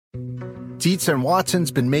Dietz and Watson's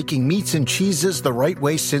been making meats and cheeses the right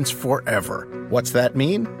way since forever. What's that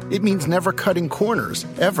mean? It means never cutting corners,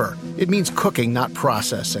 ever. It means cooking, not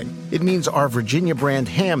processing. It means our Virginia brand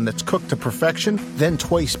ham that's cooked to perfection, then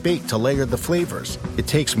twice baked to layer the flavors. It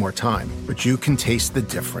takes more time, but you can taste the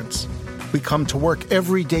difference. We come to work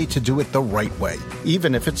every day to do it the right way,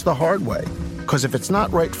 even if it's the hard way. Because if it's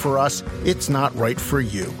not right for us, it's not right for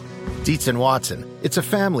you. Dietz and Watson, it's a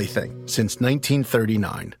family thing since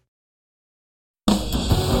 1939.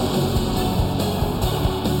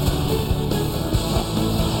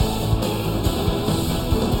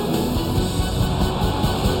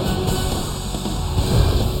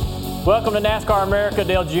 Welcome to NASCAR America.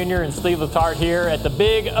 Dale Jr. and Steve Letarte here at the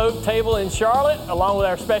Big Oak Table in Charlotte, along with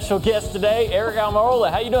our special guest today, Aric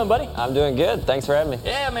Almirola. How you doing, buddy? I'm doing good. Thanks for having me.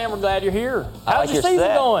 Yeah, man, we're glad you're here. I How's like your your season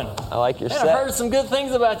set. going? I like your Man, set. I've heard some good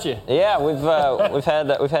things about you. Yeah, we've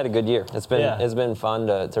had a good year. It's been fun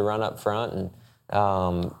to run up front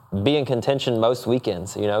and be in contention most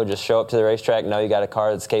weekends. You know, just show up to the racetrack, know you got a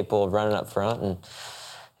car that's capable of running up front, and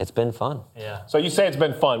it's been fun. Yeah. So you say it's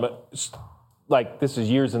been fun, but like this is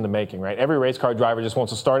years in the making, right? Every race car driver just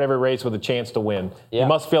wants to start every race with a chance to win. Yeah. You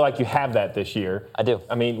must feel like you have that this year. I do.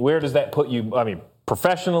 I mean, where does that put you? I mean,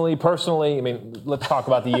 professionally, personally. I mean, let's talk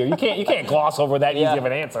about the year. You can't gloss over that easy of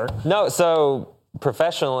an answer. No, so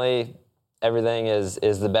professionally, everything is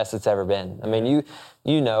the best it's ever been. I mean,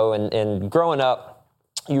 you know, and growing up,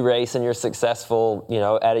 you race and you're successful, you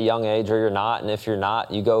know, at a young age, or you're not. And if you're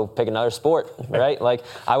not, you go pick another sport, right? Like,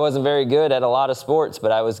 I wasn't very good at a lot of sports,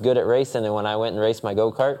 but I was good at racing. And when I went and raced my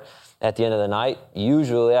go-kart, at the end of the night,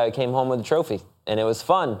 usually I came home with a trophy, and it was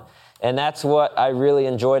fun. And that's what I really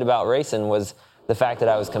enjoyed about racing, was the fact that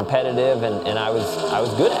I was competitive and I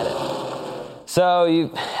was good at it.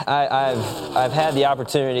 So I've had the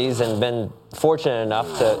opportunities and been fortunate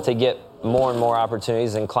enough to get more and more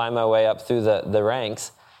opportunities and climb my way up through the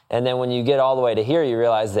ranks. And then when you get all the way to here, you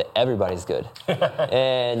realize that everybody's good,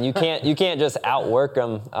 and you can't just outwork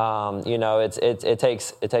them. You know, it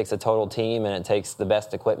takes a total team, and it takes the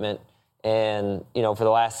best equipment. And you know, for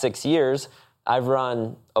the last 6 years, I've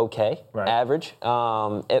run okay, right. Average,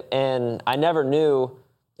 and I never knew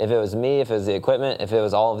if it was me, if it was the equipment, if it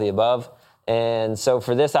was all of the above. And so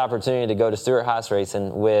for this opportunity to go to Stewart-Haas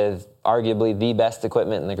Racing with arguably the best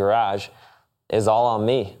equipment in the garage is all on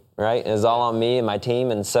me, right? It's all on me and my team.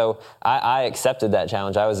 And so I accepted that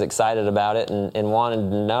challenge. I was excited about it and wanted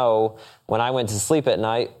to know when I went to sleep at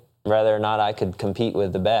night whether or not I could compete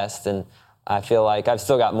with the best. And I feel like I've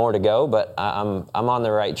still got more to go, but I'm on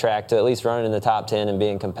the right track to at least running in the top 10 and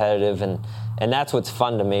being competitive. And that's what's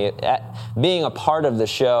fun to me. Being a part of the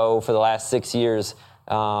show for the last 6 years,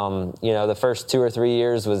 you know, the first 2 or 3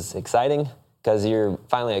 years was exciting because you're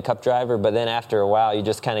finally a cup driver, but then after a while, you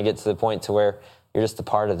just kind of get to the point to where you're just a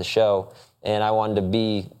part of the show, and I wanted to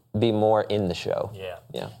be more in the show.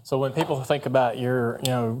 Yeah. So when people think about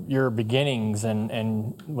your beginnings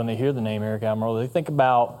and when they hear the name Aric Almirola, they think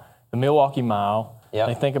about the Milwaukee Mile. Yep.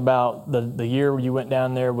 They think about the year you went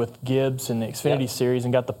down there with Gibbs in the Xfinity Series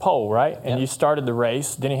and got the pole, right? And you started the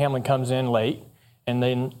race. Denny Hamlin comes in late, and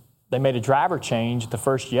then they made a driver change at the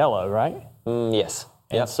first yellow, right? Yes.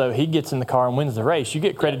 And so he gets in the car and wins the race. You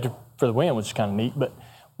get credit for the win, which is kind of neat. But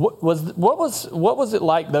what was it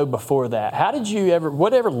like though before that?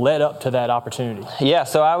 Whatever led up to that opportunity? Yeah,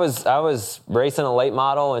 so I was racing a late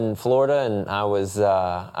model in Florida, and I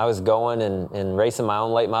was going and racing my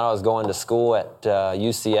own late model. I was going to school at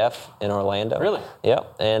UCF in Orlando. Really?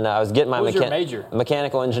 Yep. And I was getting my What was your major?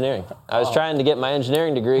 Mechanical engineering. I was trying to get my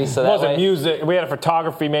engineering degree, so It that wasn't way. music. We had a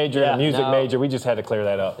photography major and a music No. major. We just had to clear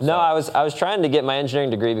that up. No, I was trying to get my engineering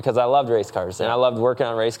degree because I loved race cars, and I loved working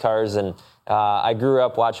on race cars. And I grew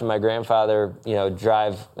up watching my grandfather, you know,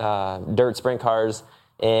 drive dirt sprint cars.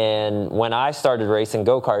 And when I started racing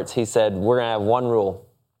go-karts, he said, "We're gonna have one rule.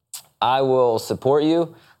 I will support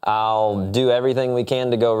you. I'll do everything we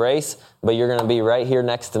can to go race, but you're gonna be right here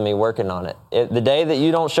next to me working on it. The day that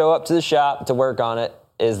you don't show up to the shop to work on it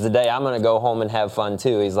is the day I'm gonna go home and have fun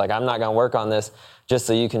too." He's like, "I'm not gonna work on this just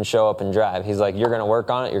so you can show up and drive." He's like, "You're gonna work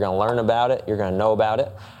on it. You're gonna learn about it. You're gonna know about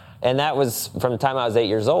it." And that was from the time I was 8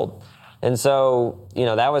 years old. And so, you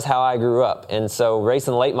know, that was how I grew up. And so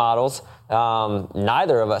racing late models,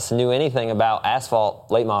 neither of us knew anything about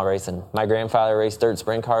asphalt late model racing. My grandfather raced dirt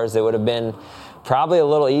sprint cars. It would have been probably a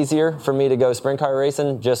little easier for me to go sprint car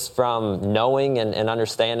racing just from knowing and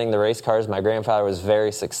understanding the race cars. My grandfather was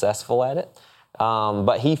very successful at it.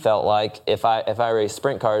 But he felt like if I raced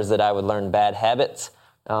sprint cars that I would learn bad habits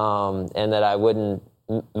and that I wouldn't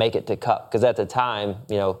make it to Cup. Because at the time,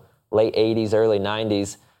 you know, late 80s, early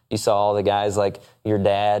 90s, you saw all the guys like your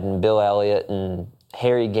dad and Bill Elliott and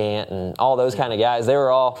Harry Gant and all those kind of guys, they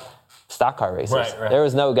were all stock car racers. Right. There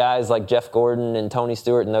was no guys like Jeff Gordon and Tony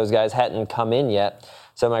Stewart and those guys hadn't come in yet.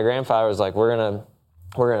 So my grandfather was like, we're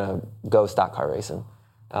gonna go stock car racing.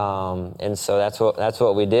 And so that's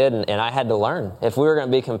what we did, and I had to learn. If we were going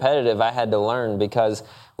to be competitive, I had to learn, because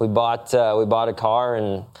we bought a car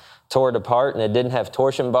and tore it apart, and it didn't have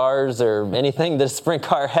torsion bars or anything that a sprint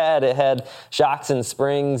car had. It had shocks and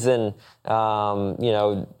springs and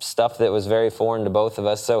stuff that was very foreign to both of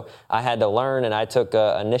us. So I had to learn, and I took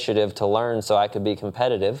initiative to learn so I could be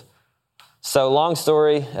competitive. So long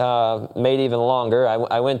story made even longer.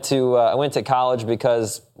 I went to college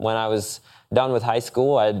because when I was done with high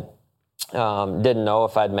school, I didn't know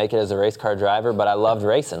if I'd make it as a race car driver, but I loved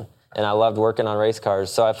racing and I loved working on race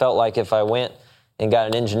cars. So I felt like if I went and got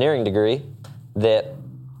an engineering degree, that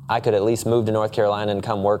I could at least move to North Carolina and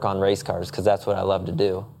come work on race cars, because that's what I love to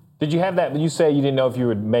do. Did you have that? You say you didn't know if you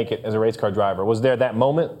would make it as a race car driver. Was there that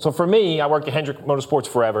moment? So for me, I worked at Hendrick Motorsports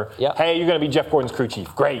forever. Yep. Hey, you're going to be Jeff Gordon's crew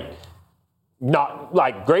chief. Great. Not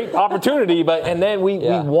like great opportunity, and then we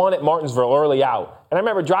won at Martinsville early out. And I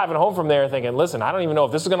remember driving home from there thinking, listen, I don't even know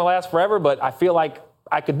if this is going to last forever, but I feel like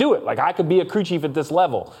I could do it. Like I could be a crew chief at this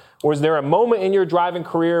level. Or is there a moment in your driving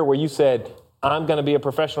career where you said, I'm going to be a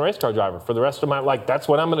professional race car driver for the rest of my life? That's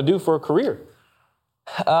what I'm going to do for a career.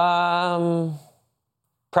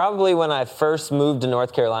 Probably when I first moved to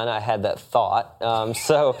North Carolina, I had that thought.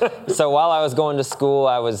 So while I was going to school,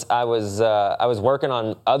 I was working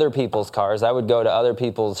on other people's cars. I would go to other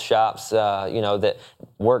people's shops, that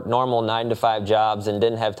worked normal 9-to-5 jobs and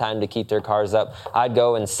didn't have time to keep their cars up. I'd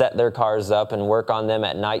go and set their cars up and work on them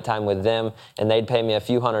at nighttime with them, and they'd pay me a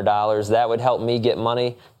few $100s. That would help me get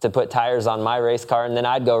money to put tires on my race car, and then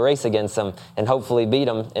I'd go race against them and hopefully beat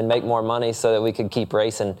them and make more money so that we could keep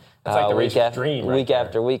racing. It's like the racer's dream, right? Week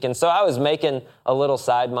after week. And so I was making a little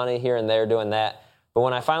side money here and there doing that. But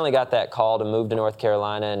when I finally got that call to move to North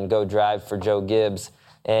Carolina and go drive for Joe Gibbs,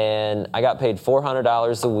 and I got paid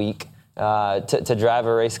 $400 a week to drive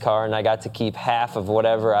a race car, and I got to keep half of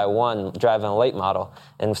whatever I won driving a late model.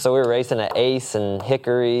 And so we were racing at Ace and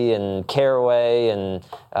Hickory and Caraway and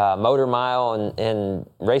Motor Mile and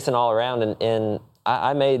racing all around. And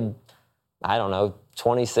I made, I don't know,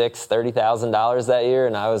 $26,000, $30,000 that year,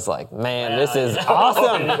 and I was like, man, this is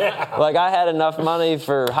awesome. Like I had enough money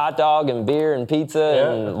for hot dog and beer and pizza,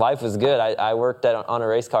 and life was good. I worked on a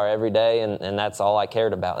race car every day, and that's all I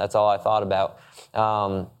cared about. That's all I thought about.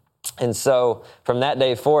 And so from that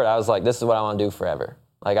day forward, I was like, this is what I want to do forever.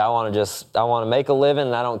 Like I want to make a living,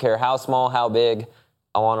 and I don't care how small, how big.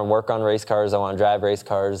 I want to work on race cars. I want to drive race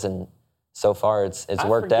cars, and so far, it's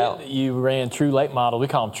worked out. That you ran true late model. We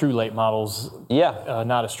call them true late models. Yeah.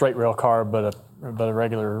 Not a straight rail car, but a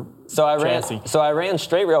regular chassis. So I ran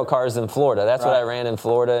straight rail cars in Florida. That's what I ran in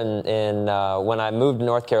Florida. And when I moved to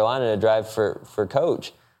North Carolina to drive for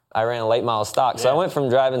Coach, I ran a late model stock. So I went from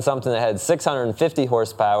driving something that had 650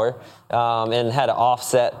 horsepower and had an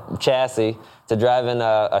offset chassis to driving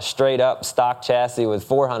a straight up stock chassis with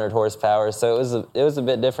 400 horsepower. So it was a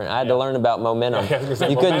bit different. I had to learn about momentum.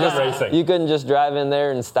 You couldn't just drive in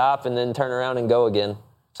there and stop and then turn around and go again.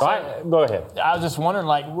 Go ahead. I was just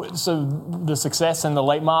wondering, so the success in the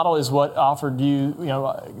late model is what offered you,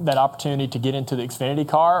 that opportunity to get into the Xfinity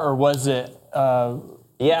car, or was it?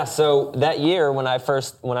 Yeah. So that year when I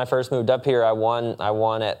first moved up here, I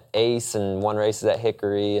won at Ace and won races at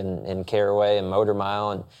Hickory and Caraway and Motor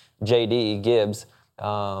Mile, and JD Gibbs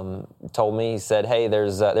told me, he said, hey,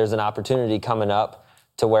 there's an opportunity coming up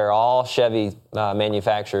to where all Chevy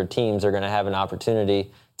manufacturer teams are going to have an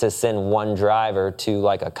opportunity to send one driver to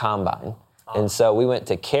like a combine. And so we went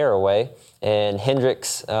to Caraway, and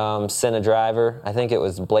Hendricks sent a driver. I think it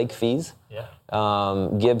was Blake Fees. Yeah.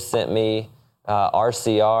 Gibbs sent me.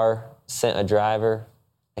 RCR sent a driver.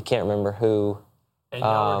 I can't remember who. And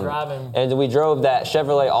y'all were driving. And we drove that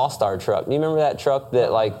Chevrolet All-Star truck. Do you remember that truck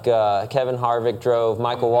that Kevin Harvick drove,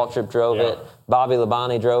 Michael Waltrip drove it, Bobby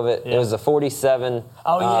Labonte drove it? Yeah. It was a 47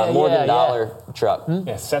 $more truck.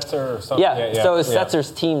 Yeah, Setzer or something. Yeah, so it was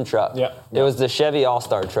Setzer's team truck. Yeah. It was the Chevy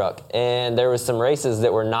All-Star truck. And there was some races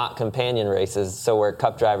that were not companion races, so where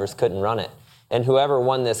Cup drivers couldn't run it. And whoever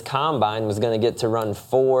won this combine was going to get to run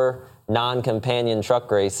 4 non-companion truck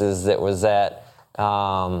races that was at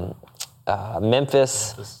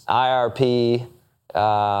Memphis, IRP,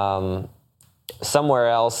 somewhere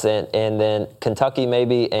else, and then Kentucky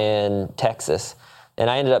maybe, and Texas. And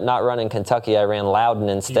I ended up not running Kentucky. I ran Loudon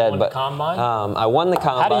instead. You won the combine? I won the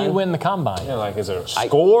combine. How do you win the combine? Yeah, like, is it a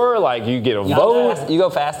score? Like, you get a vote? You go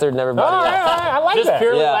faster than everybody else. I like Just that.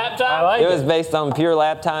 purely lap time? I like it was based on pure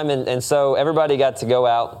lap time, and so everybody got to go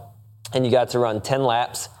out, and you got to run 10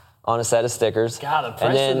 laps on a set of stickers. God, the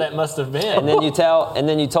pressure that must have been. And then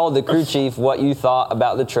you told the crew chief what you thought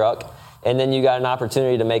about the truck, and then you got an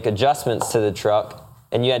opportunity to make adjustments to the truck,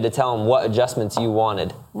 and you had to tell them what adjustments you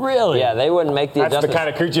wanted. Really? Yeah, they wouldn't make the adjustments. That's the kind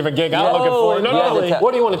of crew chief gig I'm looking for. No,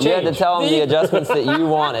 what do you want to change? You had to tell them the adjustments that you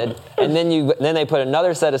wanted, and then they put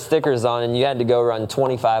another set of stickers on, and you had to go run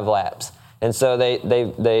 25 laps. And so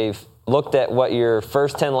they looked at what your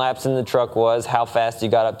first 10 laps in the truck was, how fast you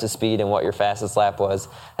got up to speed, and what your fastest lap was.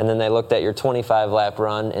 And then they looked at your 25-lap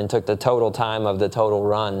run and took the total time of the total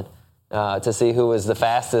run to see who was the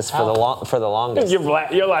fastest for the longest.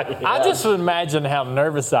 You're like, I just would imagine how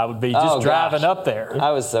nervous I would be just driving up there. I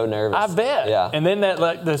was so nervous. I bet. Yeah. And then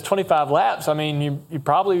those 25 laps, I mean, you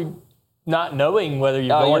probably not knowing whether you're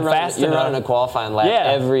going fast enough. You're running a qualifying lap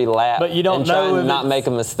every lap. But you don't and know trying to if not make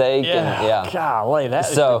a mistake. Yeah. Golly,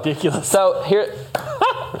 that is ridiculous. So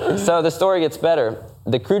the story gets better.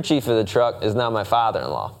 The crew chief of the truck is now my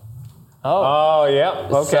father-in-law. Oh yeah.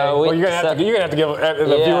 Okay. So you're gonna have to give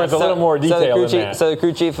the viewers a little more detail than that. So the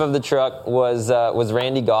crew chief of the truck was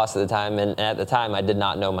Randy Goss at the time, and at the time I did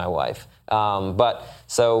not know my wife. But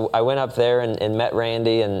so I went up there and met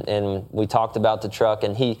Randy, and we talked about the truck,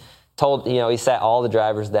 and he sat all the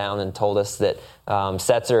drivers down and told us that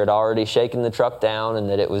Setzer had already shaken the truck down and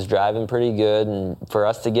that it was driving pretty good, and for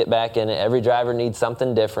us to get back in it, every driver needs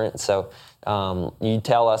something different. So you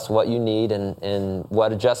tell us what you need and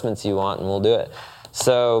what adjustments you want, and we'll do it.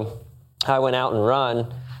 So I went out and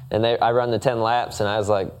run, and I run the 10 laps, and I was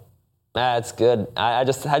like, it's good. I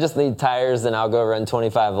just need tires, and I'll go run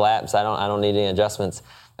 25 laps. I don't need any adjustments.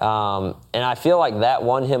 And I feel like that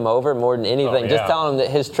won him over more than anything. Just telling him that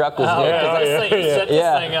his truck was good. You set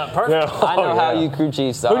this thing up perfect. I know how you crew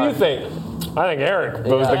chiefs are. Who do you think? I think Eric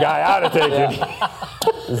was the guy out of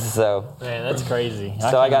taking. So, man, that's crazy.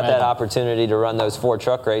 So I got that opportunity to run those 4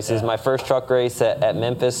 truck races. My first truck race at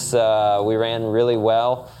Memphis, we ran really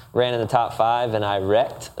well, ran in the top 5, and I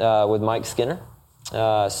wrecked with Mike Skinner.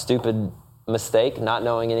 Stupid mistake, not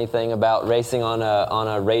knowing anything about racing on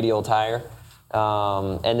a radial tire.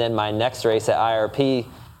 And then my next race at IRP,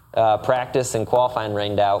 practice and qualifying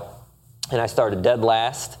rained out, and I started dead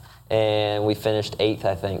last, and we finished 8th,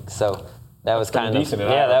 I think. So that was kind of decent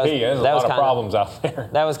at IRP. There's a lot of problems out there.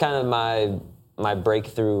 That was kind of my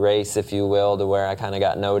breakthrough race, if you will, to where I kind of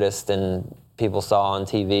got noticed, and people saw on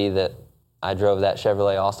TV that I drove that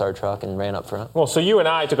Chevrolet All-Star truck and ran up front. Well, so you and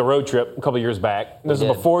I took a road trip a couple years back. This is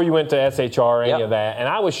before you went to SHR or any of that, and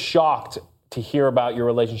I was shocked to hear about your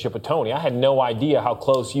relationship with Tony. I had no idea how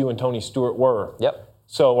close you and Tony Stewart were. Yep.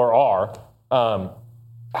 Or are.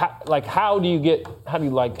 How do you get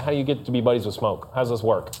to be buddies with Smoke? How does this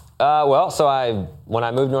work? When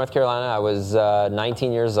I moved to North Carolina, I was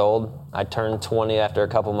 19 years old. I turned 20 after a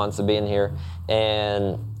couple months of being here,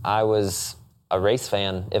 and I was a race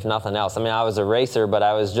fan, if nothing else. I mean, I was a racer, but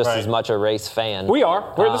I was just as much a race fan. We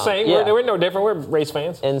are. We're the same. Yeah. We're no different. We're race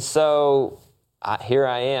fans. And so here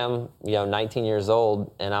I am, 19 years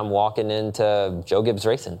old, and I'm walking into Joe Gibbs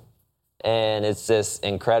Racing. And it's this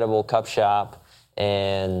incredible cup shop,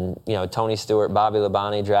 and, Tony Stewart, Bobby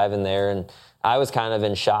Labonte driving there. And I was kind of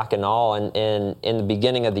in shock and awe. And in the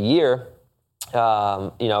beginning of the year,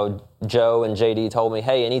 Joe and JD told me,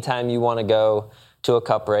 hey, anytime you want to go to a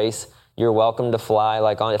cup race, you're welcome to fly.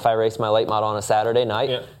 If I race my late model on a Saturday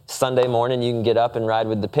night, Sunday morning you can get up and ride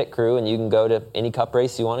with the pit crew, and you can go to any cup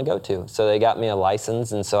race you want to go to. So they got me a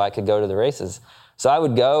license, and so I could go to the races. So I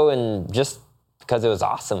would go, and just because it was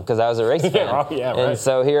awesome, because I was a race fan. And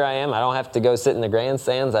so here I am. I don't have to go sit in the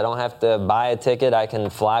grandstands. I don't have to buy a ticket. I can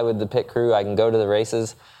fly with the pit crew. I can go to the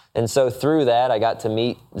races. And so through that, I got to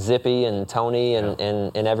meet Zippy and Tony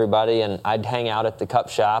and everybody, and I'd hang out at the cup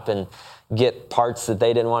shop and get parts that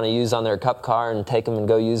they didn't want to use on their cup car and take them and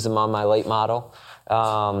go use them on my late model.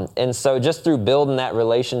 And so just through building that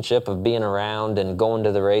relationship of being around and going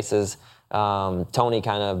to the races, Tony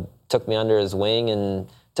kind of took me under his wing and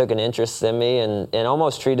took an interest in me and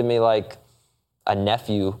almost treated me like a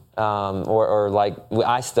nephew, or like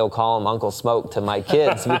I still call him Uncle Smoke to my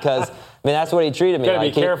kids because that's what he treated me like. You got to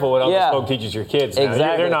be careful what Uncle Smoke teaches your kids now.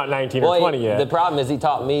 Exactly. They're not 19 or 20 yet. The problem is he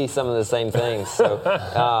taught me some of the same things. So,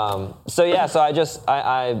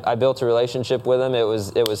 I built a relationship with him. It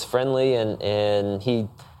was friendly, and he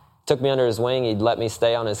took me under his wing. He'd let me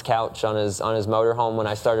stay on his couch on his motorhome when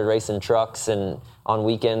I started racing trucks, and on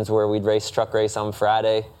weekends where we'd truck race on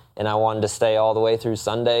Friday, and I wanted to stay all the way through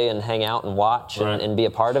Sunday and hang out and watch and be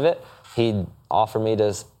a part of it. He'd offer me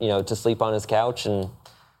to sleep on his couch, and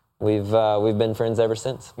we've been friends ever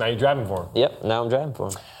since. Now you're driving for him. Yep, now I'm driving for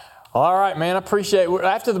him. All right, man. I appreciate it.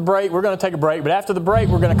 After the break, we're going to take a break. But after the break,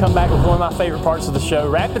 we're going to come back with one of my favorite parts of the show,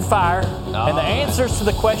 Rapid Fire. And the answers to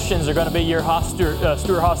the questions are going to be your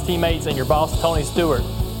Stewart-Haas teammates and your boss, Tony Stewart.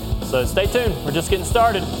 So stay tuned. We're just getting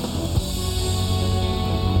started.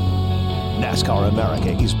 NASCAR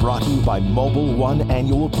America is brought to you by Mobil 1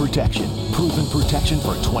 Annual Protection. Proven protection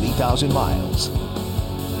for 20,000 miles.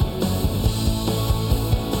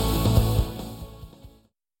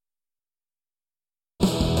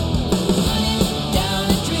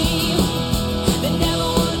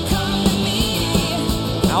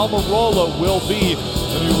 Almirola will be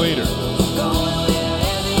the new leader.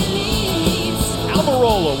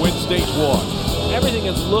 Almirola wins stage 1. Everything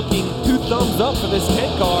is looking 2 thumbs up for this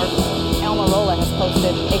 10 car. Almirola has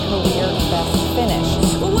posted a career best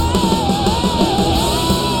finish.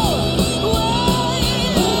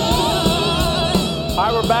 All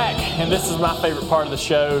right, we're back, and this is my favorite part of the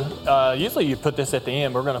show. Usually you put this at the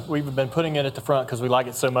end. We've been putting it at the front because we like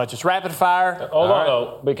it so much. It's rapid fire. Hold on,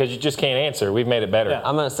 though, because you just can't answer. We've made it better. Yeah.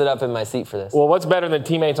 I'm going to sit up in my seat for this. Well, what's better than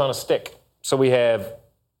teammates on a stick? So we have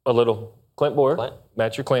a little Clint Boyer. Clint.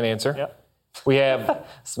 That's your Clint answer. Yep. We have,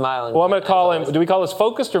 Smiling. well, I'm going to call him, do we call this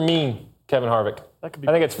focused or mean Kevin Harvick? That could be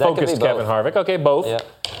I think it's That could be focused Kevin both. Harvick. Okay, both. Yeah.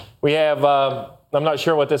 We have, I'm not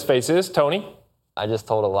sure what this face is, Tony. I just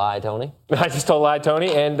told a lie, Tony. I just told a lie,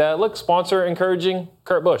 Tony. And look, sponsor encouraging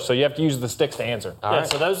Kurt Busch. So you have to use the sticks to answer. All Yeah, right.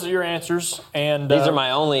 so those are your answers. And These are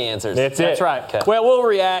my only answers. That's it. That's right. Okay. Well, we'll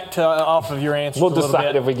react off of your answers. We'll a little decide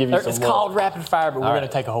bit. if we give you some It's more. called rapid fire, but we're going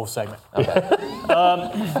right. to take a whole segment. Okay.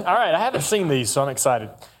 All right, I haven't seen these, so I'm excited.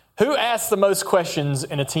 Who asks the most questions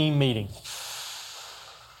in a team meeting?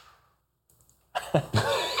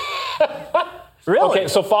 Really? Okay,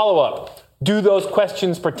 so follow up. Do those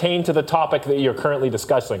questions pertain to the topic that you're currently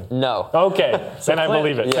discussing? No. Okay, then I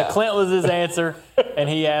believe it. Yeah. So Clint was his answer, and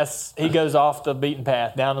he goes off the beaten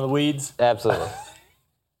path, down in the weeds. Absolutely.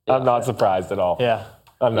 I'm not surprised at all. Yeah.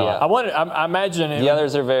 I'm not. Yeah. I imagine it. The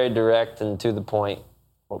others are very direct and to the point,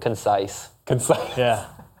 concise. Concise. Yeah.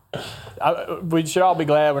 We should all be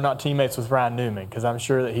glad we're not teammates with Ryan Newman, because I'm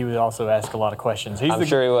sure that he would also ask a lot of questions. I'm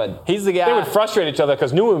sure he would. He's the guy. They would frustrate each other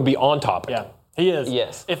because Newman would be on topic. Yeah, he is.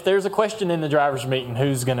 Yes. If there's a question in the driver's meeting,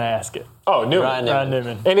 who's going to ask it? Oh, Newman. Ryan Ryan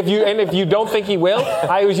Newman. And if you don't think he will,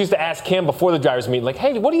 I always used to ask him before the drivers' meeting, like,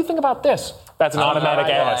 hey, what do you think about this? That's an automatic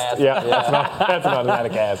not gonna ask. ask. Yeah, that's an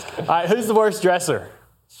automatic ask. All right, who's the worst dresser?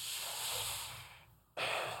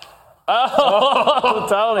 Oh,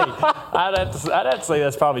 Tony. I'd have to say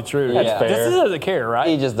that's probably true. That's fair. This doesn't care, right?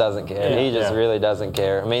 He just doesn't care. He just Yeah. really doesn't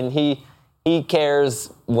care. I mean, he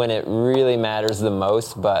cares when it really matters the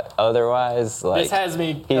most, but otherwise, like, This has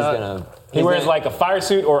me. he's gonna. He he's wears gonna- like a fire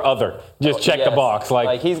suit or other. Just check the Yes. box.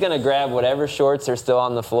 Like he's gonna grab whatever shorts are still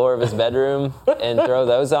on the floor of his bedroom and throw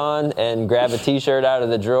those on, and grab a T-shirt out of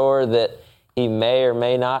the drawer that he may or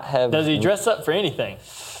may not have. Does he dress up for anything?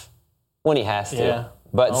 When he has to. Yeah.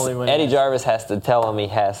 But Only when he Eddie has Jarvis has to tell him he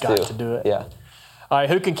has Got to. to do it. Yeah. All right,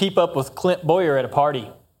 who can keep up with Clint Boyer at a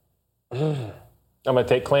party? I'm gonna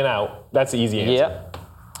take Clint out. That's the easy answer. Yep.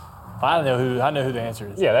 I know who the answer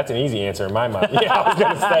is. Yeah, that's an easy answer in my mind. Yeah, I was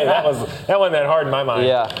gonna say that wasn't that hard in my mind.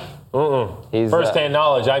 Yeah. He's First-hand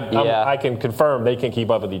knowledge, Yeah. I can confirm they can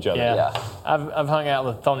keep up with each other. Yeah. Yeah. I've hung out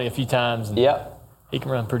with Tony a few times. And Yep. He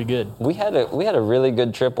can run pretty good. We had a really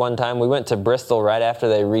good trip one time. We went to Bristol right after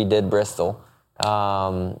they redid Bristol,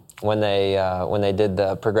 when they did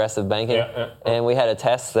the progressive banking, Yeah. and we had a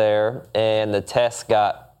test there, and the test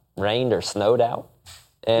got rained or snowed out.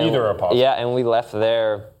 And, Either are possible. Yeah, and we left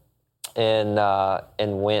there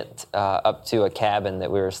and went up to a cabin that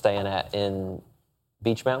we were staying at in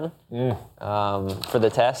Beach Mountain for the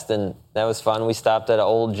test, and that was fun. We stopped at an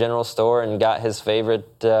old general store and got his favorite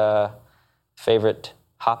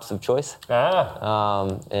hops of choice,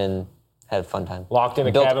 and had a fun time. Locked in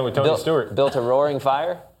a cabin with Tony Stewart. Built a roaring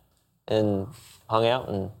fire and hung out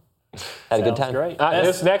and had a good Sounds time. great.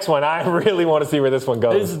 This next one, I really want to see where this one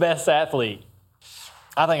Who's goes. the best athlete?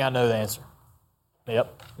 I think I know the answer.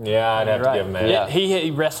 Yep. Yeah, I'd have You're to right. give him that. Yeah.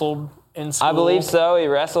 He wrestled in school. I believe so. He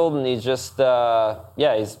wrestled, and he's just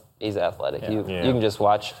he's athletic. You can just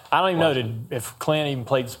watch. I don't even know if Clint even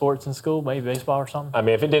played sports in school, maybe baseball or something. I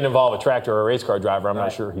mean, if it didn't involve a tractor or a race car driver, I'm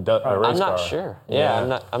not sure he does. A race I'm not car. sure.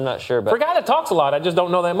 Yeah, I'm not sure. But For a guy that talks a lot, I just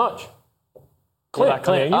don't know that much. Clint, Like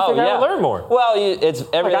Clint. man, you gotta learn more. Well, it's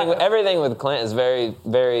everything. Like Everything with Clint is very,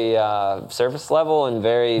 very surface level and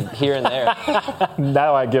very here and there.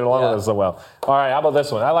 Now I get along Yeah. with it so well. All right, how about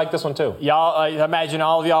this one? I like this one too. Y'all, I imagine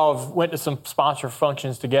all of y'all have went to some sponsor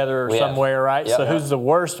functions together or We have. somewhere, right? Yep. So who's the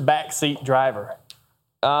worst backseat driver?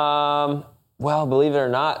 Well, believe it or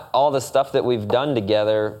not, all the stuff that we've done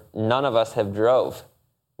together, none of us have drove.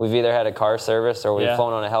 we've either had a car service or we've Yeah.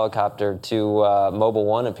 flown on a helicopter to Mobile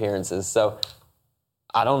One appearances. So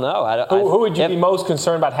I don't know. Who would you be most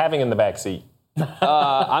concerned about having in the back seat?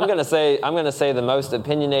 I'm gonna say the most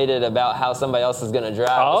opinionated about how somebody else is gonna drive.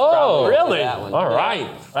 Oh, is probably really? That one. All right.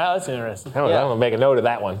 Wow, that's interesting. I'm gonna make a note of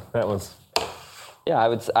that one. That one's. Yeah, I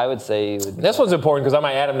would say. You would, This one's important because I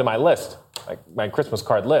might add them to my list, like my Christmas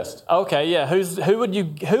card list. Okay, yeah. Who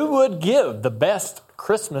would give the best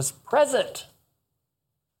Christmas present?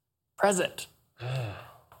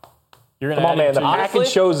 You're gonna Come on, add him man. The to your- package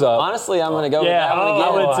shows up. honestly, I'm gonna go with Yeah, that one I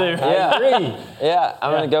again. would too. Yeah, I agree. yeah,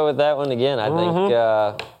 I'm gonna go with that one again.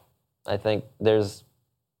 I think there's.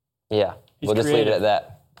 Yeah, He's we'll just leave it creative. at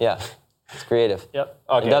that. Yeah, it's creative. Yep.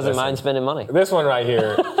 Okay, It doesn't listen. mind spending money. This one right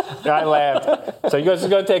here, I laughed. So you guys just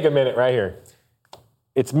go take a minute right here.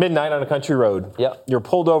 It's midnight on a country road. Yep. You're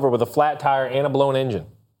pulled over with a flat tire and a blown engine.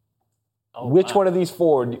 Which one of these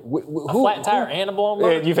four? Who, Flat tire and a blown Yeah,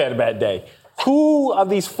 motor? you've had a bad day. Who of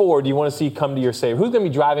these four do you want to see come to your save? Who's going to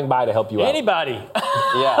be driving by to help you out? Anybody.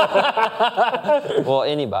 Yeah. Well,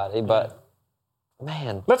 anybody, but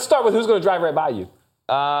man. Let's start with who's going to drive right by you.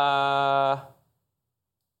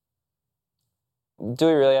 Do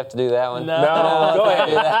we really have to do that one? No. No, go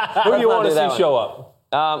ahead. Who do you not want do to that see one. show up?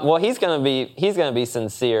 Well, he's gonna be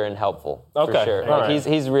sincere and helpful for Okay, sure. all Like, right.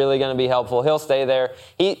 he's really gonna be helpful. He'll stay there.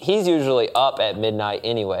 He's usually up at midnight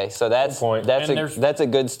anyway, so Good point. that's a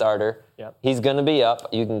good starter. Yep. He's gonna be up.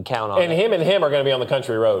 You can count on And it. him are going to be on the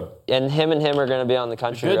country road. And him are gonna be on the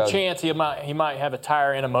country Good road. chance he might have a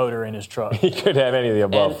tire and a motor in his truck. He could have any of the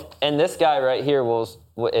above. And this guy right here will,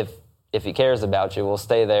 if he cares about you, will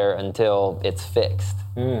stay there until it's fixed.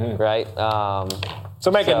 Mm-hmm. Right. So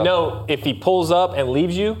make a so- note, if he pulls up and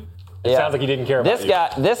leaves you, it Yeah. sounds like he didn't care about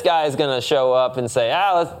you. This guy is gonna show up and say,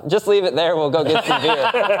 let's just leave it there. We'll go get some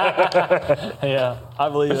beer. Yeah, I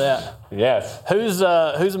believe that. Yes.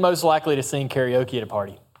 Who's most likely to sing karaoke at a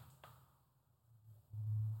party?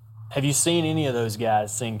 Have you seen any of those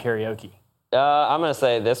guys sing karaoke? I'm gonna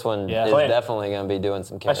say this one Yeah. is Clint. definitely gonna be doing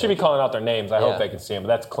some karaoke. I should be calling out their names. I Yeah. hope they can see them, but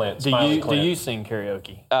that's Clint. Do Smiley you Clint. sing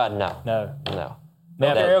karaoke? No. No.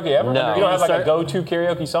 No karaoke ever? No. You don't have like a Start- go-to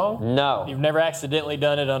karaoke song? No. You've never accidentally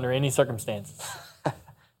done it under any circumstances.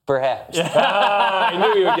 Perhaps. I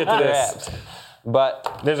knew you would get to this. Perhaps.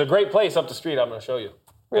 But There's a great place up the street I'm going to show you.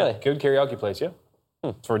 really, Good karaoke place, yeah?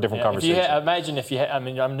 It's for a different If you conversation. imagine if you had, I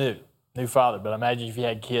mean, I'm new father, but imagine if you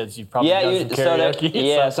had kids, you'd probably yeah. done some So there, karaoke.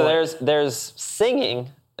 yeah. at some So point. there's singing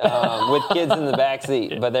with kids in the back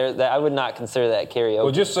seat, but I would not consider that karaoke.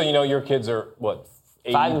 Well, just so you know, your kids are, what,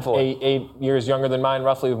 5 and 4. 8 years younger than mine,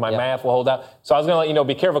 roughly, if my Yep. math will hold out. So I was going to let you know,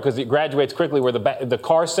 be careful, because it graduates quickly where the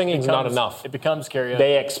car singing is not enough. It becomes karaoke.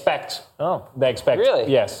 They expect,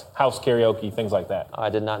 Really? yes, house karaoke, things like that. I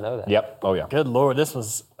did not know that. Yep. Oh, yeah. Good Lord, this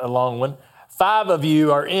was a long one. 5 of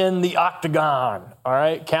you are in the octagon, all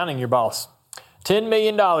right? Counting your boss. $10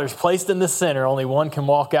 million placed in the center. Only one can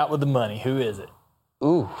walk out with the money. Who is it?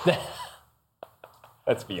 Ooh.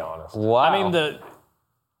 Let's be honest. Wow. I mean,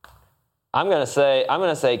 I'm gonna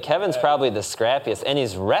say Kevin's probably the scrappiest, and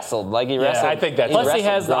he's wrestled like he wrestled. I think that's- he plus he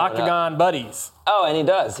wrestled has the growing up. octagon buddies. Oh, and he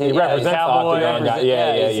does. He represents the cowboy, octagon guy. represent-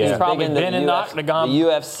 Yeah. He's probably big into been in the octagon. The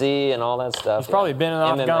UFC and all that stuff. He's probably been in the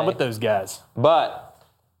octagon MMA. with those guys. But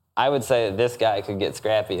I would say that this guy could get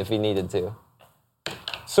scrappy if he needed to.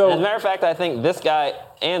 So As a matter of fact, I think this guy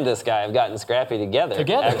and this guy have gotten scrappy together.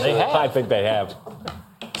 Together, actually. they have. I think they have.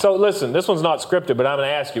 So listen, this one's not scripted, but I'm going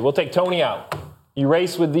to ask you. We'll take Tony out. You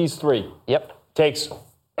race with these 3. Yep, Takes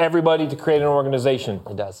everybody to create an organization.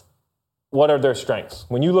 it does. What are their strengths?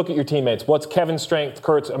 When you look at your teammates, what's Kevin's strength,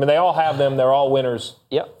 Kurt's? I mean, they all have them. They're all winners.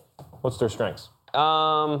 Yep. What's their strengths?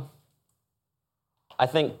 I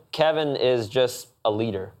think Kevin is just a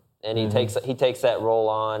leader, and he takes that role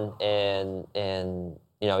on, and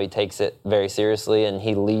he takes it very seriously, and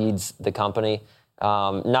he leads the company,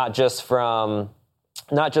 not just from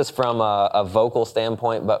a vocal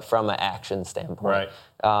standpoint, but from an action standpoint.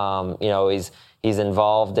 Right. He's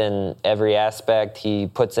involved in every aspect. He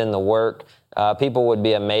puts in the work. People would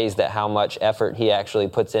be amazed at how much effort he actually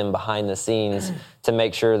puts in behind the scenes to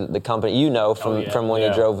make sure that the company, from when he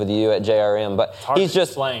drove with you at JRM, but he's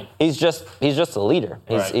just a leader.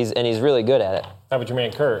 He's really good at it. How about your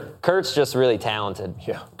man Kurt? Kurt's just really talented.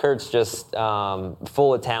 Yeah. Kurt's just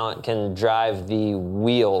full of talent, can drive the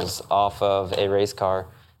wheels off of a race car,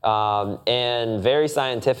 and very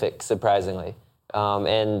scientific, surprisingly,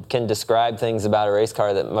 and can describe things about a race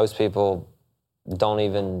car that most people don't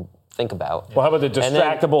even think about. Well, how about the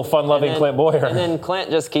distractible, fun-loving Clint Bowyer? And then Clint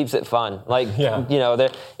just keeps it fun. Like, yeah. you know,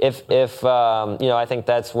 if I think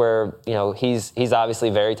that's where, you know, he's obviously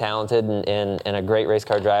very talented and a great race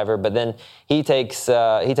car driver, but then he takes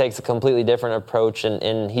a completely different approach,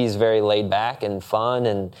 and he's very laid back and fun,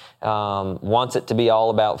 and wants it to be all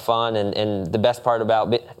about fun. And the best part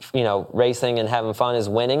about, you know, racing and having fun is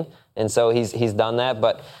winning. And so he's done that,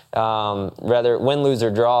 but rather win, lose, or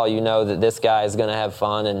draw, you know that this guy is going to have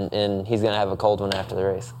fun, and he's going to have a cold one after the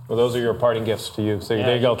race. Well, those are your parting gifts to you. So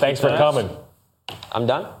there you go. Thanks for coming. I'm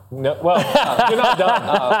done? No, well, you're not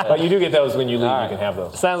done, but you do get those when you leave. Right. You can have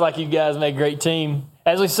those. Sounds like you guys make a great team.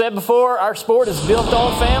 As we said before, our sport is built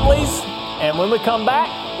on families, and when we come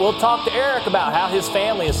back, we'll talk to Eric about how his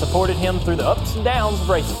family has supported him through the ups and downs of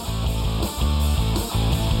racing.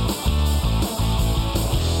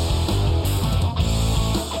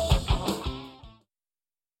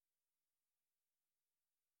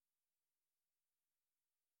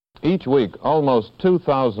 Each week, almost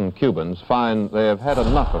 2,000 Cubans find they have had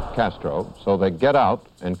enough of Castro, so they get out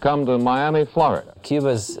and come to Miami, Florida.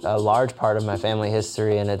 Cuba's a large part of my family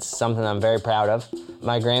history, and it's something I'm very proud of.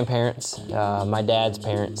 My grandparents, my dad's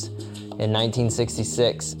parents, in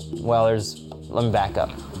 1966, let me back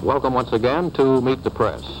up. Welcome once again to Meet the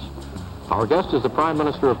Press. Our guest is the Prime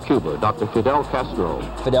Minister of Cuba, Dr. Fidel Castro.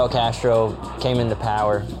 Fidel Castro came into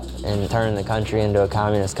power and turned the country into a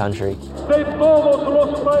communist country.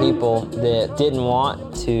 People that didn't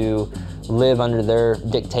want to live under their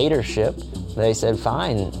dictatorship, they said,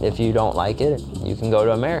 fine, if you don't like it, you can go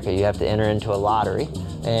to America. You have to enter into a lottery.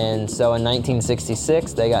 And so in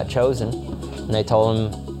 1966, they got chosen, and they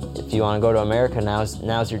told them, if you want to go to America,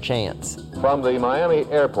 now's your chance. From the Miami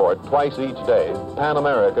airport twice each day, Pan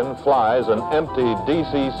American flies an empty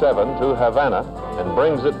DC-7 to Havana and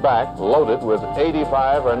brings it back loaded with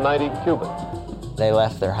 85 or 90 Cubans. They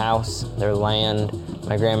left their house, their land.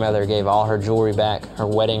 My grandmother gave all her jewelry back, her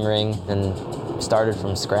wedding ring, and started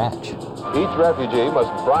from scratch. Each refugee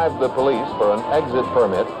must bribe the police for an exit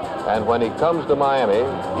permit, and when he comes to Miami,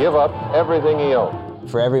 give up everything he owns.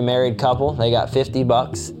 For every married couple, they got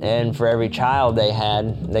 $50, and for every child they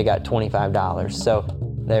had, they got $25. So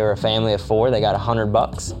they were a family of 4, they got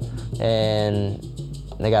 $100, and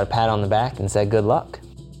they got a pat on the back and said, good luck.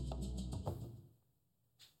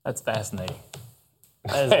 That's fascinating.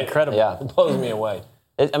 That is incredible. Yeah, it blows me away.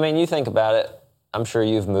 I mean, you think about it, I'm sure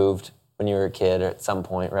you've moved when you were a kid at some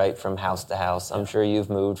point, right, from house to house. I'm sure you've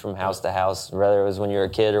moved from house to house, whether it was when you were a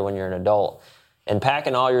kid or when you're an adult. And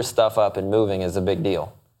packing all your stuff up and moving is a big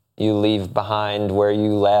deal. You leave behind where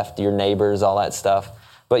you left, your neighbors, all that stuff.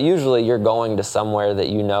 But usually you're going to somewhere that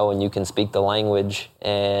you know and you can speak the language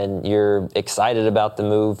and you're excited about the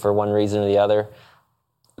move for one reason or the other.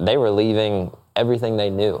 They were leaving everything they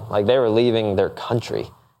knew. Like, they were leaving their country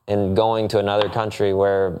and going to another country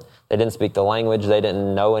where they didn't speak the language, they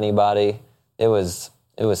didn't know anybody. It was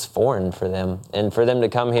foreign for them. And for them to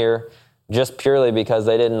come here just purely because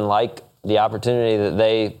they didn't like the opportunity that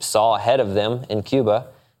they saw ahead of them in Cuba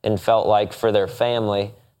and felt like for their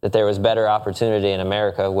family that there was better opportunity in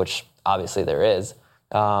America, which obviously there is.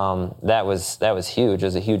 That was huge. It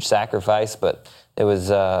was a huge sacrifice, but it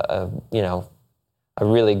was a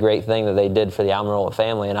really great thing that they did for the Almirola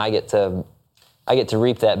family, and I get to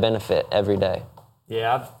reap that benefit every day.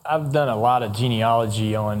 Yeah, I've done a lot of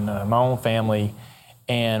genealogy on my own family,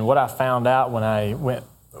 and what I found out when I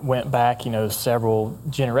went back, several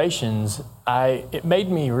generations, it made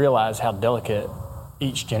me realize how delicate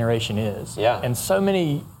each generation is. Yeah. And so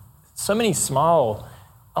many small,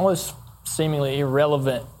 almost seemingly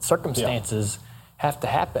irrelevant circumstances have to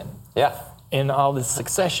happen. Yeah. In all this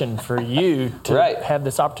succession for you to Right. have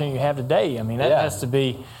this opportunity you have today. I mean, that has to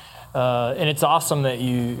be, and it's awesome that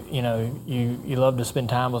you love to spend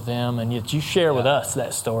time with them, and yet you share with us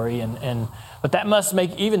that story, but that must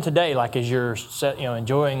make, even today, like as you're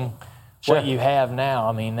enjoying what you have now,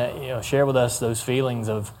 I mean, that, share with us those feelings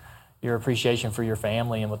of your appreciation for your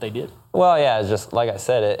family and what they did. Well, yeah, it's just like I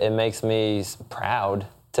said, it makes me proud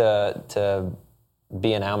to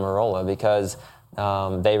be an Almirola because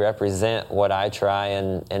they represent what I try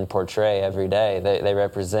and portray every day. They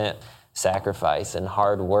represent sacrifice and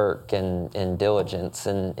hard work and diligence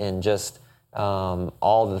and just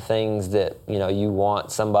all the things that you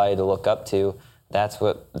want somebody to look up to. That's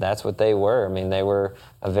what they were. I mean, they were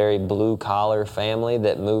a very blue collar family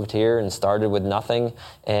that moved here and started with nothing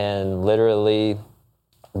and literally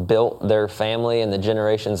built their family and the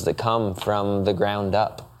generations to come from the ground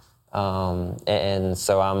up. And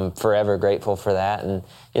so I'm forever grateful for that. And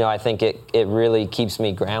I think it really keeps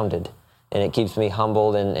me grounded and it keeps me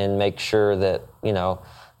humbled and makes sure that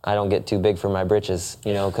I don't get too big for my britches,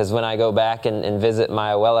 because when I go back and visit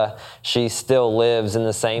my abuela, she still lives in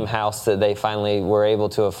the same house that they finally were able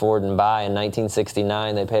to afford and buy in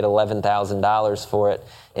 1969. They paid $11,000 for it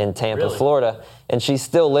in Tampa, Florida, and she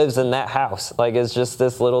still lives in that house. Like, it's just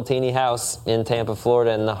this little teeny house in Tampa,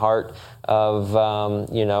 Florida, in the heart of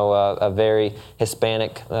a very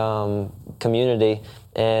Hispanic community.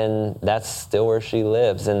 And that's still where she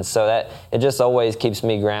lives, and so that it just always keeps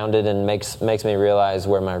me grounded and makes me realize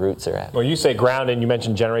where my roots are at. Well, you say grounded, and you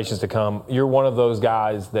mentioned generations to come. You're one of those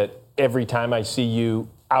guys that every time I see you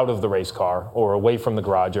out of the race car or away from the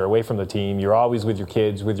garage or away from the team, you're always with your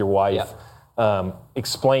kids, with your wife. Yep.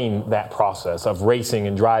 Explain that process of racing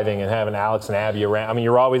and driving and having Alex and Abby around. I mean,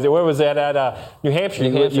 you're always there. Where was that at? New Hampshire.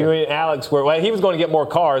 You and Alex were. He was going to get more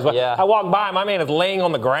cars. But I walked by, my man is laying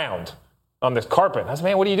on the ground on this carpet. I said,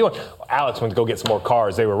 man, what are you doing? Well, Alex went to go get some more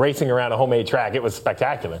cars. They were racing around a homemade track. It was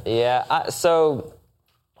spectacular. Yeah. So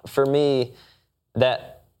for me,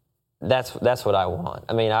 that's what I want.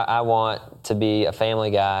 I mean, I want to be a family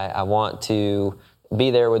guy. I want to be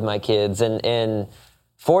there with my kids. And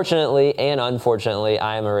fortunately and unfortunately,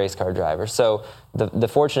 I am a race car driver. So the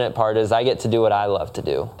fortunate part is I get to do what I love to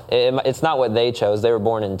do. It's not what they chose. They were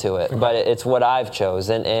born into it. But it's what I've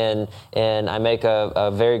chosen. And I make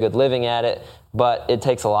a very good living at it. But it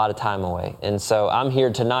takes a lot of time away. And so I'm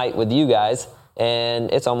here tonight with you guys.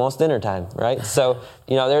 And it's almost dinner time, right? So,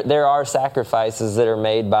 there are sacrifices that are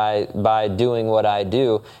made by doing what I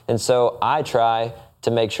do. And so I try to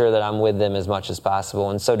make sure that I'm with them as much as possible.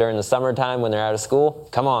 And so during the summertime when they're out of school,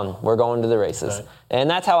 come on, we're going to the races. Right. And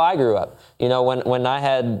that's how I grew up. When I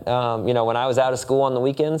had, when I was out of school on the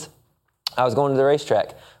weekends, I was going to the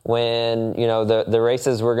racetrack. When, the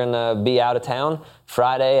races were going to be out of town,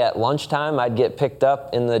 Friday at lunchtime, I'd get picked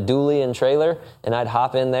up in the dually and trailer, and I'd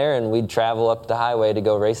hop in there, and we'd travel up the highway to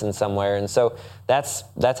go racing somewhere. And so that's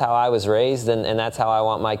how I was raised, and that's how I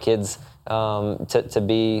want my kids to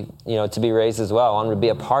be raised as well. I want to be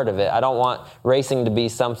a part of it. I don't want racing to be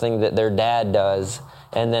something that their dad does,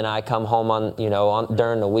 and then I come home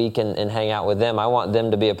during the week and hang out with them. I want them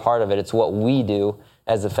to be a part of it. It's what we do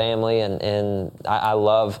as a family, and I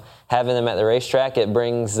love having them at the racetrack. It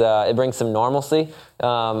brings some normalcy.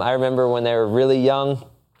 I remember when they were really young,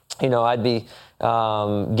 I'd be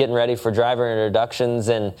getting ready for driver introductions,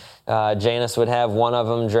 and Janice would have one of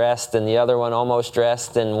them dressed and the other one almost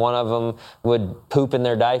dressed, and one of them would poop in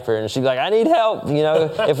their diaper, and she'd be like, I need help.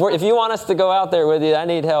 If you want us to go out there with you, I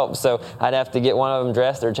need help. So I'd have to get one of them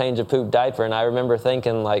dressed or change a poop diaper, and I remember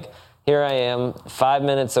thinking, like, here I am, 5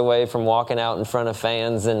 minutes away from walking out in front of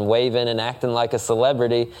fans and waving and acting like a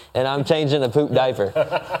celebrity, and I'm changing a poop diaper.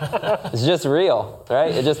 It's just real, right?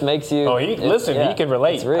 It just makes you... He can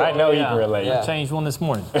relate. It's real. I know he can relate. I changed one this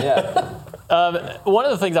morning. Yeah. One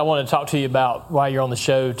of the things I want to talk to you about while you're on the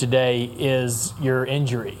show today is your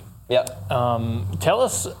injury. Yep. Tell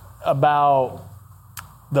us about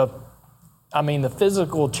the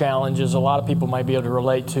physical challenges a lot of people might be able to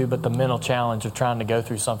relate to, but the mental challenge of trying to go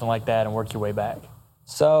through something like that and work your way back.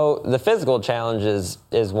 So the physical challenge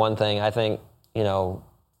is one thing. I think,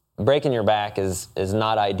 breaking your back is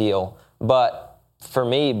not ideal. But for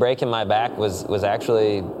me, breaking my back was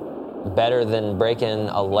actually better than breaking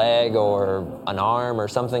a leg or an arm or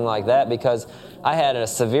something like that, because I had a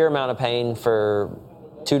severe amount of pain for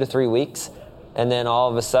 2 to 3 weeks. And then all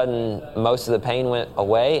of a sudden, most of the pain went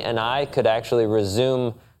away, and I could actually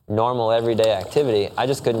resume normal everyday activity. I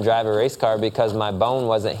just couldn't drive a race car because my bone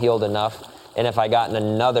wasn't healed enough. And if I got in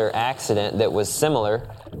another accident that was similar,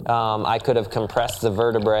 I could have compressed the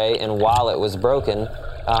vertebrae, and while it was broken,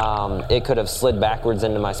 it could have slid backwards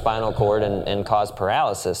into my spinal cord and caused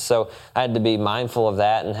paralysis. So I had to be mindful of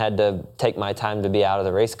that and had to take my time to be out of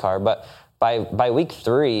the race car. But by week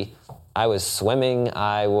 3, I was swimming,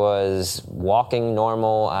 I was walking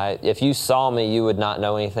normal. If you saw me, you would not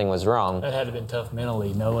know anything was wrong. That had to have been tough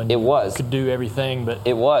mentally, knowing you could do everything. But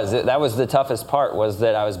it was. That was the toughest part, was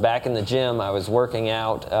that I was back in the gym. I was working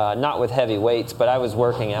out, not with heavy weights, but I was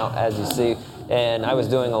working out, as you see. And I was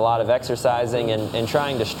doing a lot of exercising and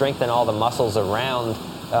trying to strengthen all the muscles around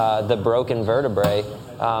the broken vertebrae,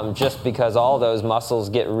 just because all those muscles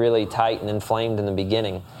get really tight and inflamed in the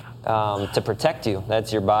beginning. To protect you.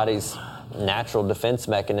 That's your body's natural defense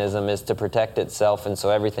mechanism, is to protect itself, and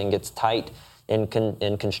so everything gets tight and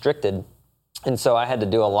constricted. And so I had to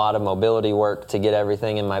do a lot of mobility work to get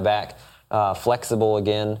everything in my back flexible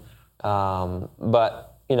again.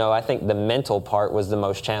 But I think the mental part was the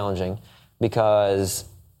most challenging, because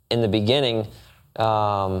in the beginning,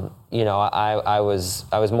 I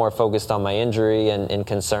was more focused on my injury and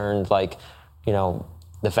concerned, like,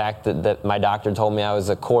 the fact that my doctor told me I was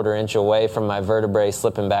a quarter-inch away from my vertebrae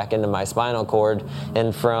slipping back into my spinal cord,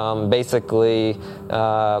 and from basically,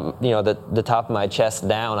 the top of my chest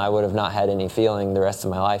down, I would have not had any feeling the rest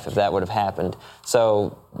of my life if that would have happened.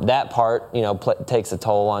 So that part, takes a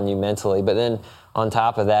toll on you mentally. But then on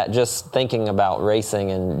top of that, just thinking about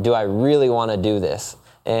racing and do I really want to do this?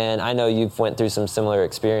 And I know you've went through some similar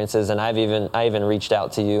experiences, and I even reached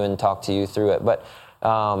out to you and talked to you through it. But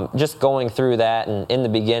just going through that, and in the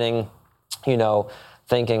beginning,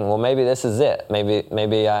 thinking, well, maybe this is it.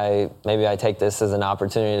 Maybe I take this as an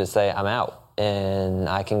opportunity to say I'm out, and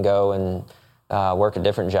I can go and work a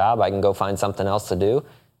different job. I can go find something else to do.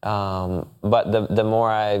 But the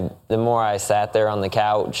more I sat there on the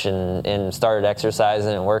couch and started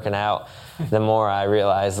exercising and working out, the more I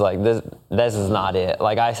realized this is not it.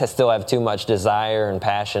 I still have too much desire and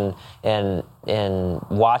passion, and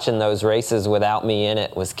watching those races without me in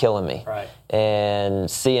it was killing me. Right. And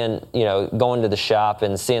seeing, going to the shop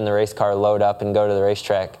and seeing the race car load up and go to the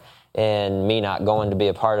racetrack, and me not going to be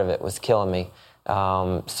a part of it was killing me.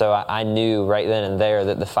 So I knew right then and there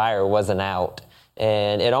that the fire wasn't out.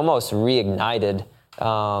 And it almost reignited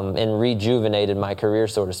and rejuvenated my career,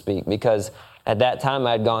 so to speak, because at that time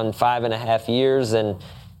I'd gone 5.5 years, and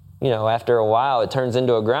after a while it turns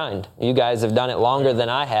into a grind. You guys have done it longer than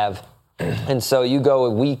I have, and so you go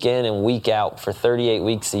week in and week out for 38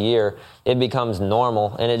 weeks a year. It becomes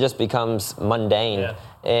normal, and it just becomes mundane. Yeah.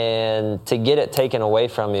 And to get it taken away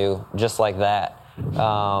from you just like that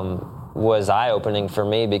was eye-opening for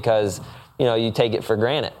me, because you take it for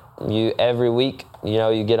granted. Every week,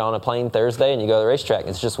 you get on a plane Thursday and you go to the racetrack.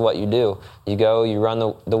 It's just what you do. You go, you run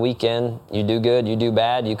the weekend, you do good, you do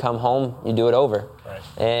bad, you come home, you do it over. Right.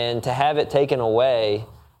 And to have it taken away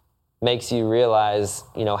makes you realize,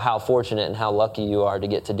 how fortunate and how lucky you are to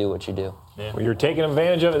get to do what you do. Yeah. Well, you're taking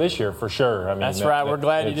advantage of it this year for sure. That's right. We're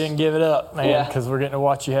glad you didn't give it up, man, because we're getting to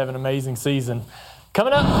watch you have an amazing season.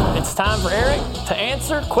 Coming up, it's time for Eric to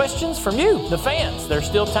answer questions from you, the fans. There's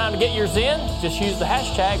still time to get yours in. Just use the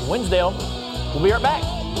hashtag Winsdale. We'll be right back.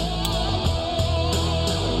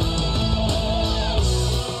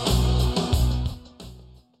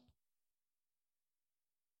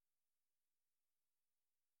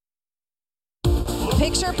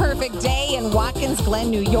 Picture-perfect day in Watkins Glen,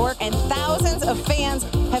 New York, and thousands of fans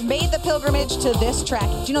have made the pilgrimage to this track.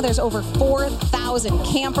 Do you know there's over 4,000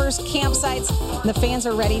 campers, campsites, and the fans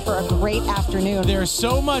are ready for a great afternoon. There's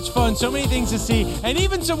so much fun, so many things to see, and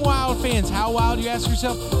even some wild fans. How wild, you ask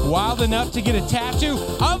yourself? Wild enough to get a tattoo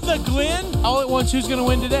of the Glen? All at once, who's going to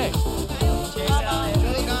win today?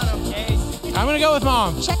 I'm going to go with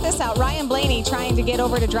Mom. Check this out. Ryan Blaney trying to get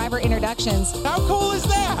over to driver introductions. How cool is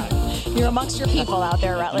that? You're amongst your people out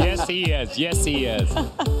there, Rutledge. Yes, he is. Yes, he is. It's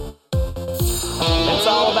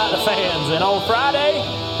all about the fans. And on Friday,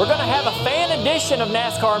 we're going to have a fan edition of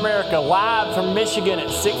NASCAR America live from Michigan at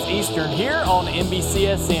 6 Eastern here on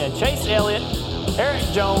NBCSN. Chase Elliott, Eric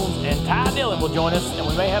Jones, and Ty Dillon will join us, and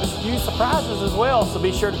we may have a few surprises as well, so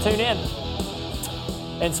be sure to tune in.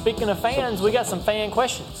 And speaking of fans, we got some fan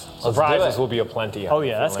questions. Surprises will be aplenty. Oh,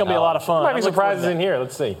 yeah, that's going to be a lot of fun. Might be surprises in here.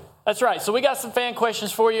 Let's see. That's right. So we got some fan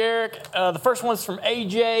questions for you, Eric. The first one's from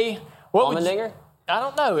AJ. Allmendinger? I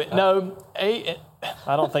don't know. No,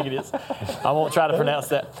 I don't think it is. I won't try to pronounce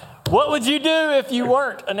that. What would you do if you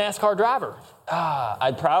weren't a NASCAR driver?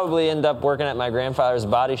 I'd probably end up working at my grandfather's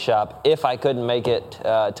body shop if I couldn't make it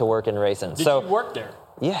to work in racing. Did you work there?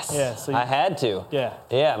 Yes. Yeah, so I had to. Yeah.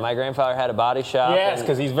 Yeah, my grandfather had a body shop. Yes,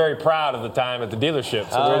 because he's very proud of the time at the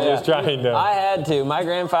dealership. So we're just trying to. I had to. My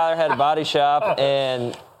grandfather had a body shop,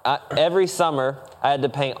 and every summer I had to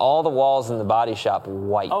paint all the walls in the body shop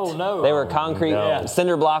white. Oh, no. They were concrete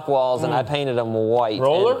cinder block walls, and I painted them white.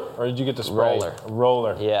 Roller? Or did you get to spray?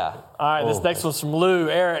 Roller. Yeah. All right, this next one's from Lou.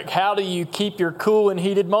 Eric, how do you keep your cool in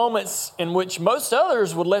heated moments in which most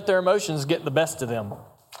others would let their emotions get the best of them?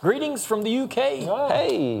 Greetings from the UK. Oh.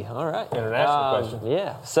 Hey, all right. International question.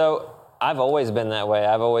 Yeah. So I've always been that way.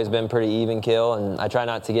 I've always been pretty even keel, and I try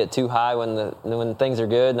not to get too high when things are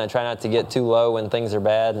good, and I try not to get too low when things are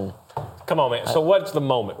bad. And come on, man. So what's the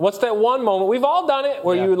moment? What's that one moment? We've all done it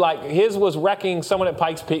where you his was wrecking someone at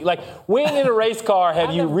Pikes Peak. Like, when in a race car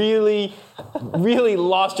have you really, really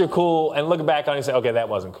lost your cool and look back on it and say, okay, that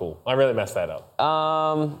wasn't cool. I really messed that up.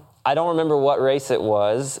 I don't remember what race it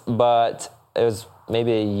was, but it was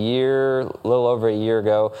maybe a little over a year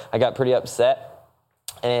ago. I got pretty upset,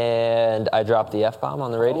 and I dropped the F-bomb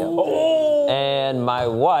on the radio. Oh. And my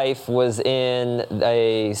wife was in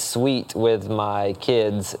a suite with my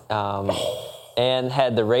kids and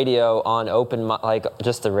had the radio on open,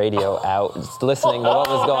 just the radio out, just listening to what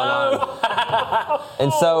was going on.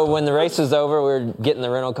 And so when the race was over, we were getting the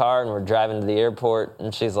rental car and we're driving to the airport.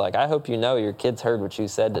 And she's like, I hope you know your kids heard what you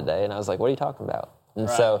said today. And I was like, what are you talking about? And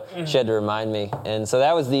so she had to remind me. And so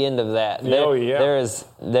that was the end of that. There is,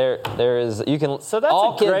 you can, so that's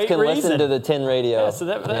all a kids great can reason. listen to the 10 radio. Yeah, so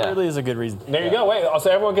that really is a good reason. There you go. Wait, so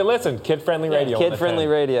everyone can listen. Kid-friendly radio. Kid-friendly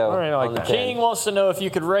radio. All right, I like that. King wants to know if you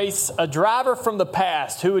could race a driver from the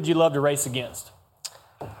past, who would you love to race against?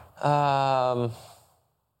 Your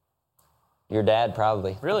dad,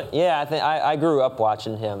 probably. Really? Yeah, I think I grew up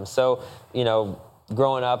watching him. So,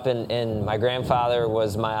 growing up, and my grandfather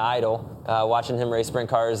was my idol, watching him race sprint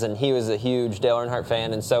cars, and he was a huge Dale Earnhardt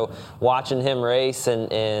fan. And so watching him race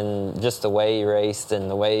and just the way he raced and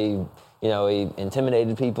the way, he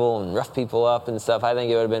intimidated people and roughed people up and stuff, I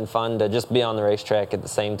think it would have been fun to just be on the racetrack at the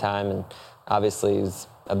same time. And obviously it was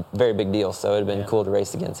a very big deal, so it would have been cool to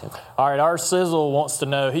race against him. All right, our Sizzle wants to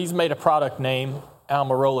know, he's made a product name,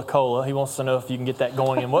 Almirola Cola. He wants to know if you can get that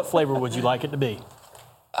going, and what flavor would you like it to be?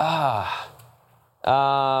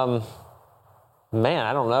 Man,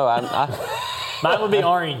 I don't know. Mine would be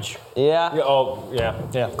orange. Yeah.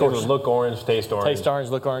 Yeah, of course. It would look orange, taste orange. Taste orange,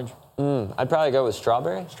 look orange. I'd probably go with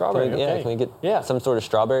strawberry. Strawberry, okay. Can we get some sort of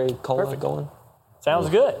strawberry cola going? Sounds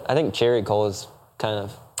good. I think cherry cola is kind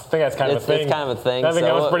of... I think that's kind of a thing. It's kind of a thing. I think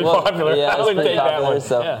that was pretty popular. Yeah, I wouldn't take that one.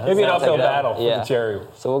 So maybe an uphill battle for the cherry.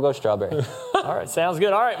 So we'll go strawberry. All right, sounds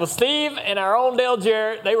good. All right, well, Steve and our own Dale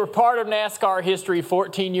Jarrett, they were part of NASCAR history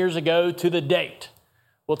 14 years ago to the date.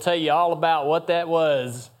 We'll tell you all about what that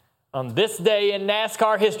was on this day in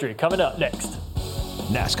NASCAR history coming up next.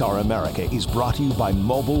 NASCAR America is brought to you by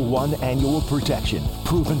Mobil 1 Annual Protection.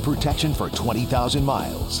 Proven protection for 20,000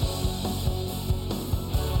 miles.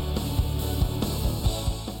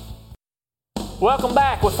 Welcome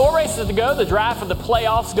back. With 4 races to go, the drive for the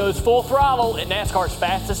playoffs goes full throttle at NASCAR's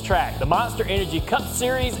fastest track, the Monster Energy Cup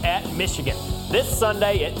Series at Michigan, this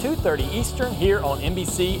Sunday at 2:30 Eastern here on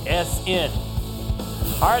NBCSN.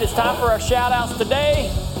 All right, it's time for our shout-outs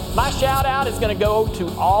today. My shout-out is going to go to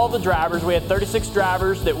all the drivers. We had 36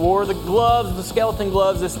 drivers that wore the gloves, the skeleton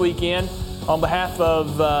gloves this weekend on behalf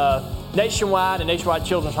of Nationwide and Nationwide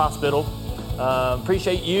Children's Hospital.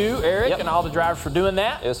 Appreciate you, Eric, and all the drivers for doing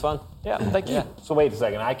that. It was fun. Yeah, thank you. So wait a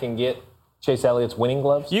second. I can get Chase Elliott's winning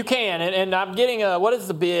gloves? You can, and I'm getting what is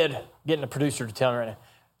the bid? Getting a producer to tell me right now.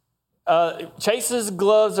 Chase's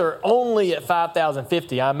gloves are only at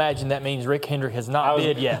 $5,050. I imagine that means Rick Hendrick has not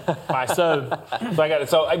bid yet. So I got it.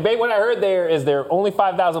 So what I heard there is they're only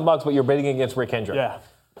 $5,000, but you're bidding against Rick Hendrick. Yeah.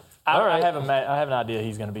 All right. I have an idea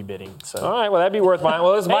he's going to be bidding. So. All right, well, that'd be worth mine.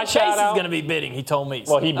 Well, this is my Chase shout out. is going to be bidding, he told me.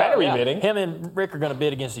 Well, he better be bidding. Him and Rick are going to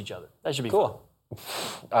bid against each other. That should be cool.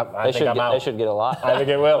 I think I'm out. They should get a lot. I think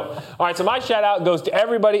it will. All right, so my shout-out goes to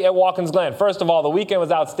everybody at Watkins Glen. First of all, the weekend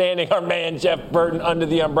was outstanding. Our man, Jeff Burton, under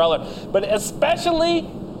the umbrella. But especially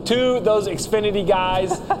to those Xfinity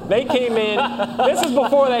guys. They came in. This is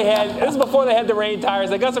before they had the rain tires.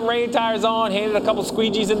 They got some rain tires on, handed a couple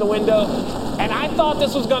squeegees in the window. And I thought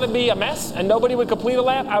this was going to be a mess and nobody would complete a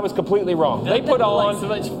lap. I was completely wrong. They put on so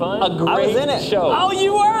much fun. a great I was in it. show. Oh,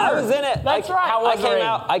 you were? I was in it. That's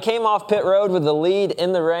right. I came off pit road with the lead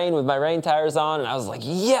in the rain with my rain tires on, and I was like,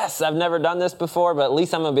 yes, I've never done this before, but at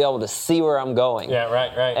least I'm going to be able to see where I'm going. Yeah,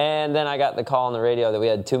 right. And then I got the call on the radio that we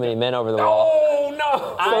had too many men over the wall. Oh,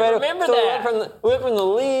 no. I remember that. We went from the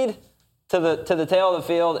lead to the tail of the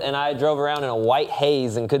field, and I drove around in a white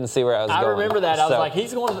haze and couldn't see where I was going. I remember that. I was like,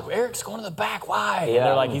 Eric's going to the back. Why? Yeah. And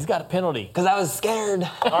they're like, he's got a penalty. Because I was scared.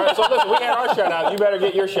 All right, so listen, we had our shout-out. You better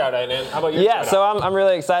get your shout-out in. How about your shout-out? So I'm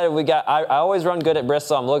really excited. I always run good at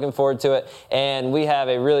Bristol. I'm looking forward to it. And we have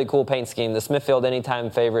a really cool paint scheme, the Smithfield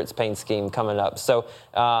Anytime Favorites paint scheme coming up. So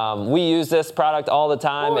we use this product all the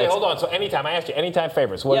time. Wait, hold on. So anytime, I asked you, Anytime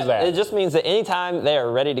Favorites, what is that? It just means that anytime they are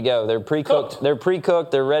ready to go. They're pre-cooked. They're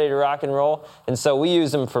pre-cooked. They're ready to rock and roll. And so we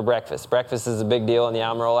use them for breakfast. Breakfast is a big deal in the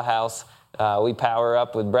Almirola house. We power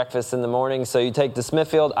up with breakfast in the morning. So you take the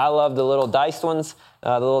Smithfield. I love the little diced ones,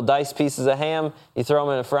 the little diced pieces of ham. You throw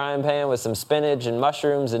them in a frying pan with some spinach and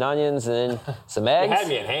mushrooms and onions and then some eggs. You had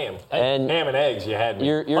me at ham. And ham and eggs, you had me.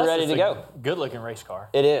 You're ready to go. Good-looking race car.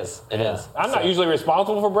 It is. It is. I'm not usually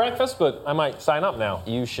responsible for breakfast, but I might sign up now.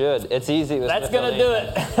 You should. It's easy. That's going to do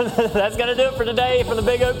it. That's going to do it for today from the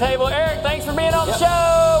Big Oak Table. Eric, thanks for being on the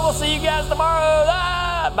show. We'll see you guys tomorrow.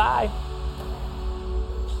 Bye.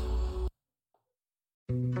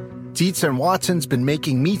 Dietz & Watson's been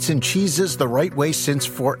making meats and cheeses the right way since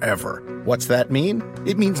forever. What's that mean?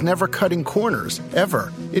 It means never cutting corners,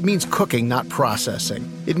 ever. It means cooking, not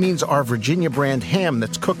processing. It means our Virginia brand ham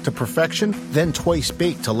that's cooked to perfection, then twice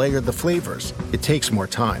baked to layer the flavors. It takes more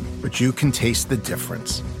time, but you can taste the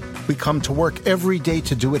difference. We come to work every day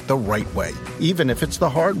to do it the right way, even if it's the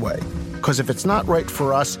hard way. Because if it's not right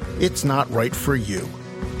for us, it's not right for you.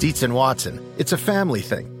 Dietz & Watson, it's a family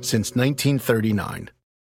thing since 1939.